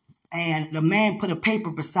 And the man put a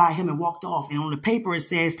paper beside him and walked off. And on the paper, it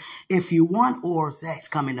says, if you want oral sex,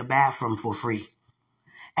 come in the bathroom for free.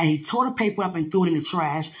 And he tore the paper up and threw it in the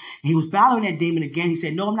trash. And he was battling that demon again. He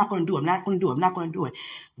said, no, I'm not going to do it. I'm not going to do it. I'm not going to do it.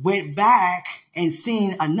 Went back and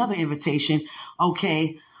seen another invitation.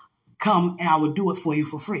 Okay, come and I will do it for you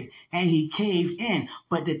for free. And he caved in.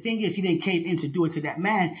 But the thing is, he didn't cave in to do it to that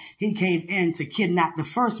man. He caved in to kidnap the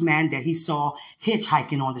first man that he saw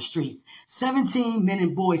hitchhiking on the street. 17 men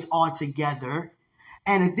and boys all together.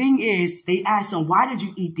 And the thing is, they asked him, why did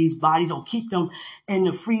you eat these bodies or keep them in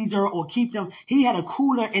the freezer or keep them? He had a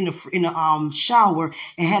cooler in the shower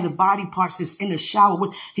and had the body parts that's in the shower.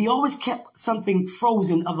 He always kept something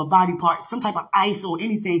frozen of a body part, some type of ice or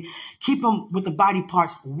anything, keep them with the body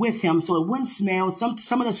parts with him so it wouldn't smell.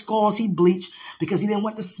 Some of the skulls he bleached because he didn't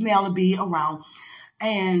want the smell to be around.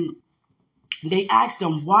 And they asked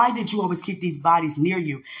him, why did you always keep these bodies near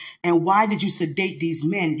you? And why did you sedate these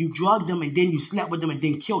men? You drugged them and then you slept with them and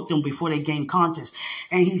then killed them before they gained conscious.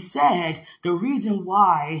 And he said the reason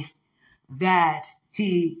why that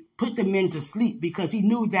he put the men to sleep because he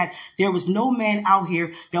knew that there was no man out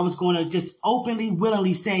here that was going to just openly,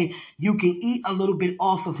 willingly say, you can eat a little bit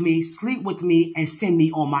off of me, sleep with me, and send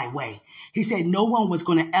me on my way. He said no one was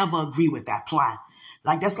going to ever agree with that plan.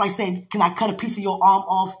 Like, that's like saying, can I cut a piece of your arm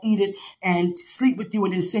off, eat it, and sleep with you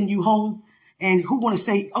and then send you home? And who want to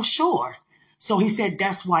say, oh, sure. So he said,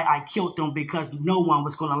 that's why I killed them, because no one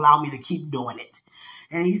was going to allow me to keep doing it.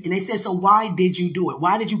 And they said, so why did you do it?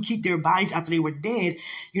 Why did you keep their bodies after they were dead,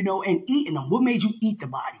 and eating them? What made you eat the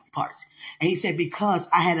body parts? And he said, because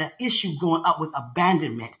I had an issue growing up with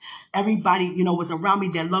abandonment. Everybody, was around me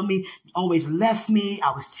that loved me, always left me.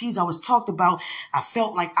 I was teased. I was talked about. I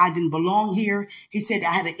felt like I didn't belong here. He said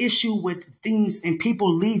I had an issue with things and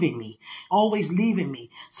people leaving me, always leaving me.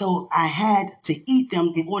 So I had to eat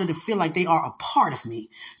them in order to feel like they are a part of me.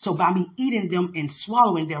 So by me eating them and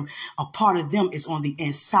swallowing them, a part of them is on the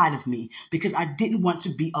inside of me because I didn't want to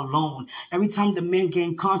be alone. Every time the men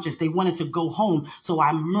gained conscious, they wanted to go home. So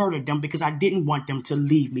I murdered them because I didn't want them to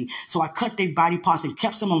leave me. So I cut their body parts and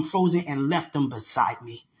kept some of them frozen and left them beside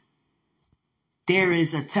me. There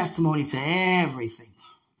is a testimony to everything.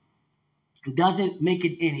 It doesn't make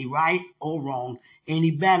it any right or wrong,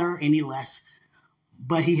 any better, any less.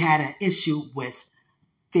 But he had an issue with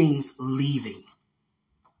things leaving,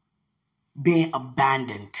 being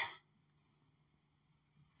abandoned.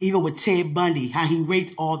 Even with Ted Bundy, how he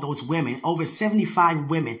raped all those women, over 75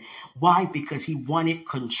 women. Why? Because he wanted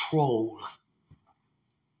control.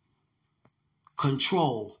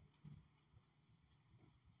 Control.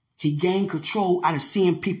 He gained control out of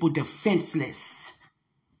seeing people defenseless.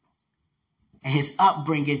 And his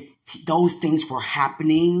upbringing, those things were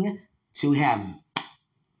happening to him.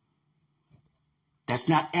 That's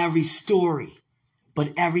not every story.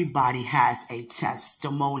 but everybody has a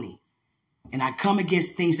testimony. And I come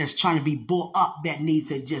against things that's trying to be built up that needs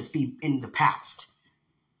to just be in the past.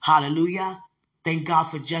 Hallelujah. Thank God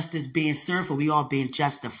for justice being served, for we all been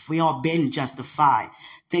justified.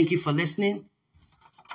 Thank you for listening.